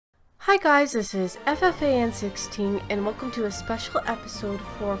Hi guys, this is FFAN16 and welcome to a special episode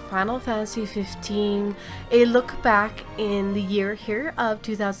for Final Fantasy 15, a look back in the year here of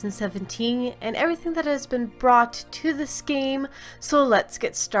 2017 and everything that has been brought to this game, so let's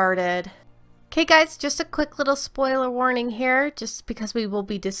get started. Okay guys, just a quick little spoiler warning here, just because we will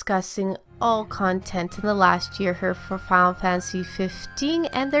be discussing all content in the last year here for Final Fantasy 15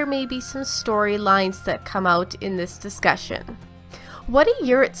 and there may be some storylines that come out in this discussion. What a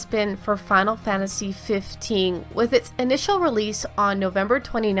year it's been for Final Fantasy 15, with its initial release on November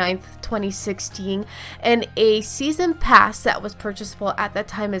 29th, 2016, and a season pass that was purchasable at that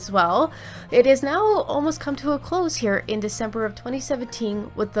time as well. It has now almost come to a close here in December of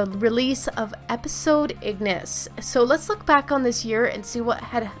 2017 with the release of Episode Ignis. So let's look back on this year and see what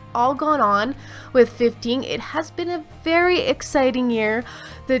had all gone on with 15. It has been a very exciting year.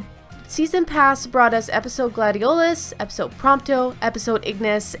 The Season Pass brought us Episode Gladiolus, Episode Prompto, Episode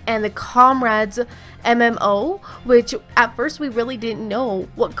Ignis, and the Comrades MMO, which at first we really didn't know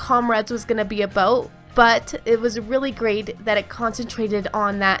what Comrades was going to be about, but it was really great that it concentrated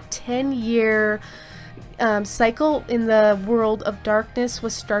on that 10-year cycle in the world of darkness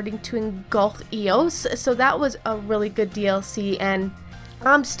was starting to engulf EOS, so that was a really good DLC, and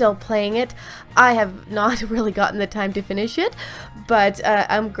I'm still playing it. I have not really gotten the time to finish it, but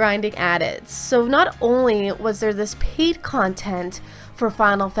I'm grinding at it. So not only was there this paid content for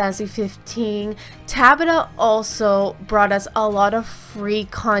Final Fantasy 15, Tabata also brought us a lot of free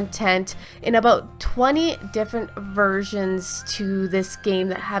content in about 20 different versions to this game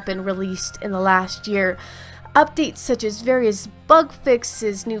that have been released in the last year. Updates such as various bug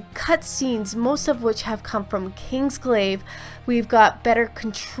fixes, new cutscenes, most of which have come from Kingsglaive. We've got better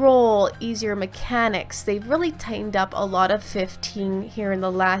control, easier mechanics. They've really tightened up a lot of 15 here in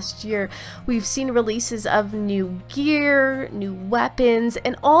the last year. We've seen releases of new gear, new weapons,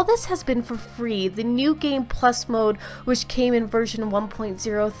 and all this has been for free. The New Game Plus mode, which came in version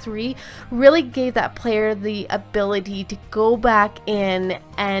 1.03, really gave that player the ability to go back in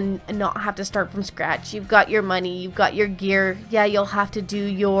and not have to start from scratch. You've got your money, you've got your gear. Yeah, you'll have to do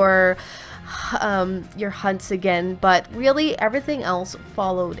your hunts again, but really everything else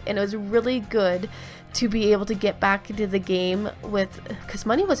followed, and it was really good to be able to get back into the game because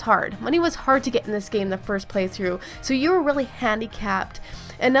money was hard to get in this game the first playthrough, so you were really handicapped.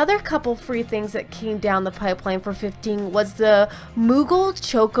 Another couple free things that came down the pipeline for 15 was the Moogle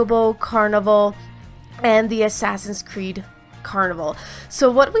Chocobo Carnival and the Assassin's Creed Carnival.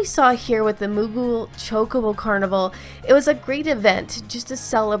 So what we saw here with the Moogle Chocobo Carnival, it was a great event just to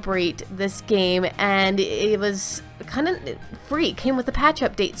celebrate this game, and it was kind of free. It came with a patch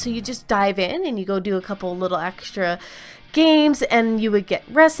update, so you just dive in and you go do a couple little extra games and you would get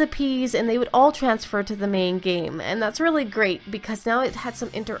recipes and they would all transfer to the main game, and that's really great because now it had some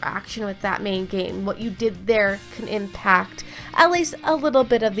interaction with that main game. What you did there can impact at least a little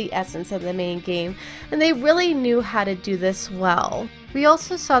bit of the essence of the main game, and they really knew how to do this well. We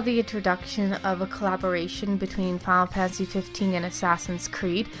also saw the introduction of a collaboration between Final Fantasy 15 and Assassin's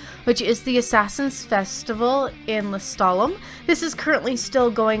Creed, which is the Assassin's Festival in Lestalem. This is currently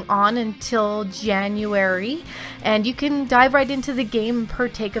still going on until January, and you can dive right into the game and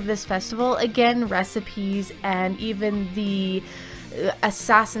partake of this festival. Again, recipes and even the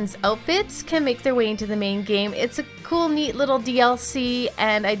Assassin's outfits can make their way into the main game. It's a cool, neat little DLC,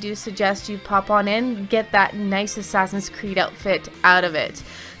 and I do suggest you pop on in, get that nice Assassin's Creed outfit out of it.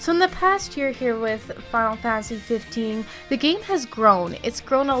 So in the past year here with Final Fantasy 15, the game has grown. It's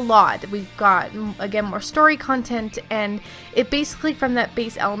grown a lot. We've got, again, more story content, and it basically, from that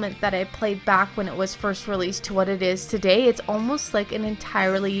base element that I played back when it was first released to what it is today, it's almost like an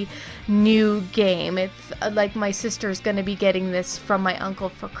entirely new game. It's like my sister's going to be getting this from my uncle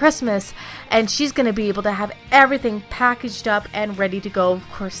for Christmas, and she's going to be able to have everything packaged up and ready to go, of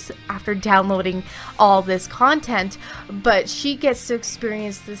course, after downloading all this content, but she gets to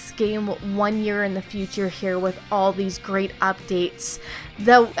experience this game 1 year in the future here with all these great updates,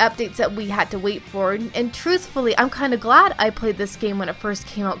 the updates that we had to wait for. And truthfully, I'm kind of glad I played this game when it first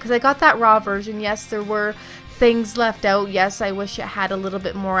came out, because I got that raw version. Yes, there were things left out. Yes, I wish it had a little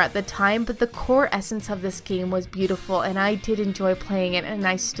bit more at the time, but the core essence of this game was beautiful, and I did enjoy playing it, and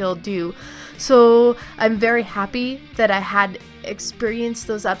I still do. So I'm very happy that I had experienced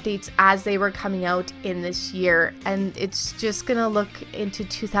those updates as they were coming out in this year, and it's just gonna look into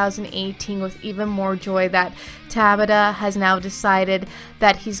 2018 with even more joy that Tabata has now decided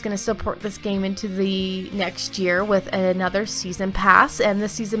that he's going to support this game into the next year with another season pass, and the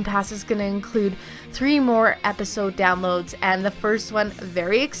season pass is going to include 3 more episode downloads, and the first one,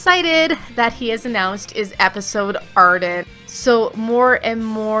 very excited that he has announced, is episode Ardent. So more and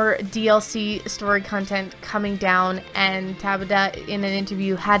more DLC story content coming down, and Tabata in an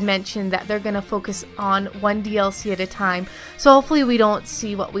interview had mentioned that they're going to focus on one DLC at a time. So hopefully we don't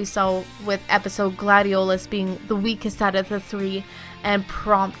see what we saw with episode Gladiolus being the weakest out of the three, and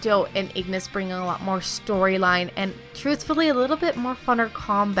Prompto and Ignis bringing a lot more storyline and truthfully a little bit more funner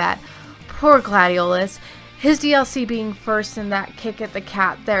combat. Poor Gladiolus. His DLC being first in that kick at the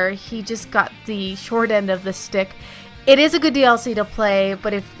cat there, he just got the short end of the stick. It is a good DLC to play,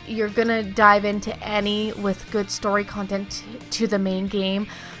 but if you're gonna dive into any with good story content to the main game,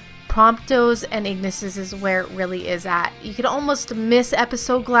 Prompto's and Ignis's is where it really is at. You could almost miss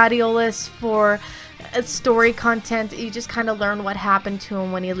episode Gladiolus for story content. You just kind of learn what happened to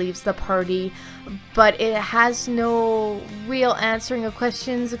him when he leaves the party, but it has no real answering of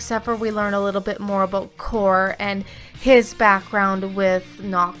questions except for we learn a little bit more about Core and his background with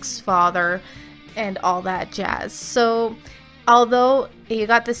Nox's father and all that jazz. So although you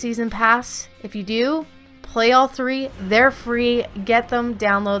got the season pass, if you do play all three, they're free. Get them,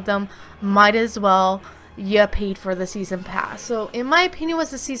 download them, might as well. You paid for the season pass. So in my opinion,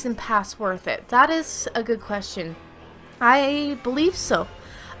 was the season pass worth it? That is a good question. I believe so.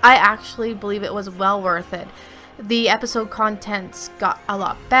 I actually believe it was well worth it. The episode contents got a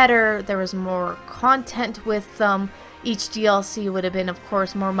lot better. There was more content with them. Each DLC would have been, of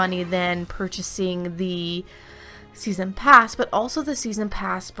course, more money than purchasing the season pass, but also the season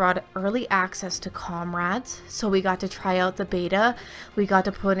pass brought early access to Comrades, so we got to try out the beta. We got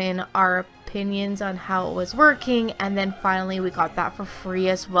to put in our opinions on how it was working, and then finally we got that for free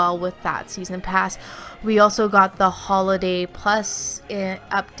as well with that season pass. We also got the Holiday Plus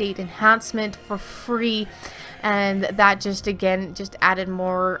update enhancement for free, and that just added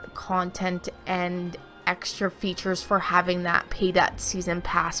more content and extra features for having that paid at season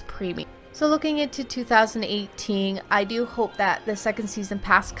pass premium. So looking into 2018, I do hope that the second season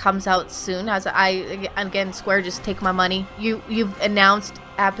pass comes out soon, as again, Square, just take my money. You've announced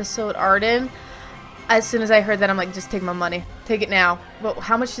episode Arden. As soon as I heard that, I'm like, just take my money. Take it now. Well,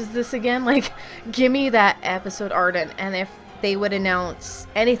 how much is this again? Like, give me that episode Arden. And if they would announce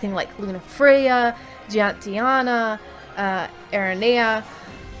anything like Luna Freya, Giantiana, Aranea,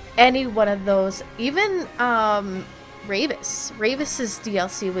 any one of those, even Ravis's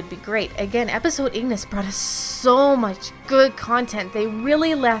DLC would be great. Again, episode Ignis brought us so much good content. They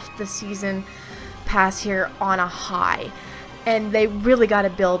really left the season pass here on a high, and they really got to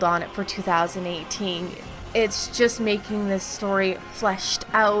build on it for 2018. It's just making this story fleshed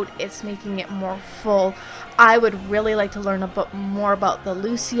out. It's making it more full. I would really like to learn more about the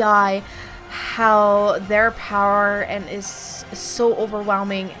Lucii, how their power is so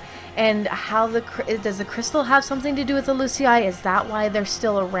overwhelming, and how does the crystal have something to do with the Lucii? Is that why they're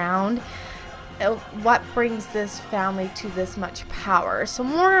still around? What brings this family to this much power? So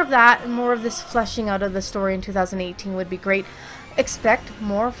more of that and more of this fleshing out of the story in 2018 would be great. Expect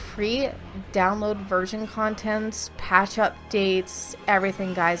more free download version contents, patch updates,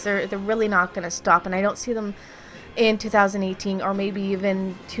 everything, guys. They're really not going to stop, and I don't see them in 2018 or maybe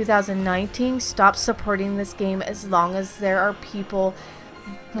even 2019 stop supporting this game as long as there are people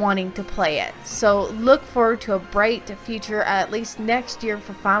wanting to play it. So look forward to a bright future at least next year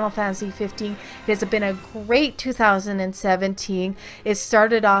for Final Fantasy 15. It has been a great 2017. It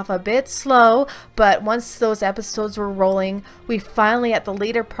started off a bit slow, but once those episodes were rolling, we finally at the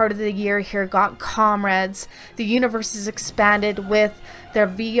later part of the year here got Comrades. The universe is expanded with their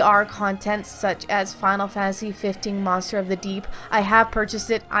VR content such as Final Fantasy 15 Monster of the Deep. I have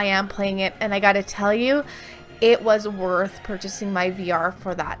purchased it, I am playing it, and I gotta tell you, it was worth purchasing my VR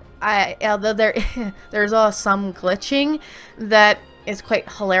for that. Although there's some glitching that is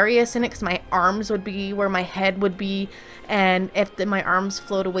quite hilarious in it, because my arms would be where my head would be, and if my arms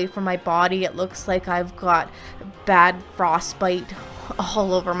float away from my body, it looks like I've got bad frostbite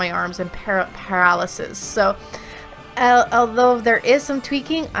all over my arms and paralysis. So although there is some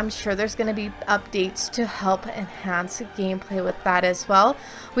tweaking, I'm sure there's going to be updates to help enhance gameplay with that as well.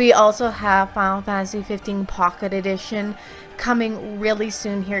 We also have Final Fantasy 15 Pocket Edition coming really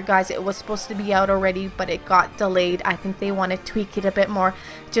soon here, guys. It was supposed to be out already, but it got delayed. I think they want to tweak it a bit more.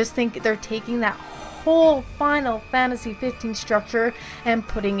 Just think they're taking that whole Final Fantasy 15 structure and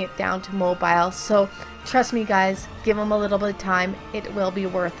putting it down to mobile. So trust me, guys, give them a little bit of time. It will be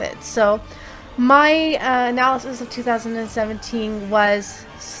worth it. So my analysis of 2017 was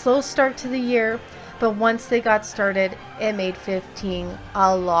slow start to the year, but once they got started, it made 15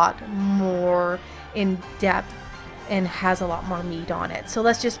 a lot more in depth and has a lot more meat on it. So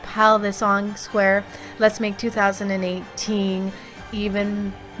let's just pile this on, Square. Let's make 2018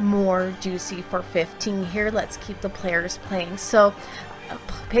 even more juicy for 15 here. Let's keep the players playing. So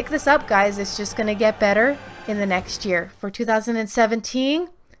pick this up, guys. It's just going to get better in the next year for 2017.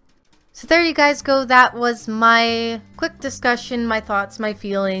 So there you guys go. That was my quick discussion, my thoughts, my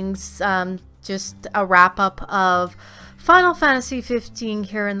feelings, just a wrap up of Final Fantasy 15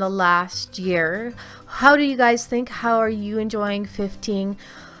 here in the last year. How do you guys think? How are you enjoying 15?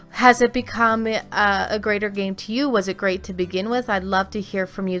 Has it become a greater game to you? Was it great to begin with? I'd love to hear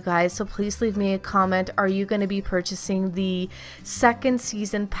from you guys, so please leave me a comment. Are you going to be purchasing the second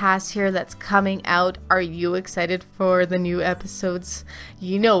season pass here that's coming out? Are you excited for the new episodes?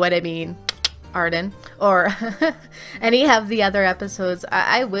 You know what I mean, Arden, or any of the other episodes.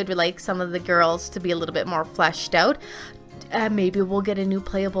 I would like some of the girls to be a little bit more fleshed out. Maybe we'll get a new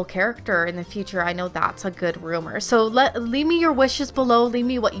playable character in the future. I know that's a good rumor. So leave me your wishes below. Leave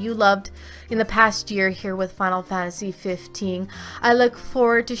me what you loved in the past year here with Final Fantasy 15. I look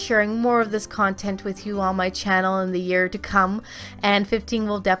forward to sharing more of this content with you on my channel in the year to come. And 15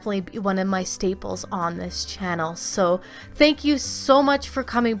 will definitely be one of my staples on this channel. So thank you so much for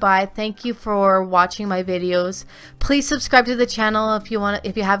coming by. Thank you for watching my videos. Please subscribe to the channel if you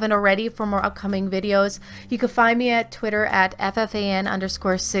haven't already for more upcoming videos. You can find me at Twitter at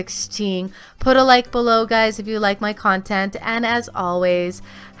FFAN_16. Put a like below, guys, if you like my content. And as always,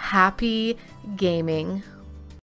 happy gaming.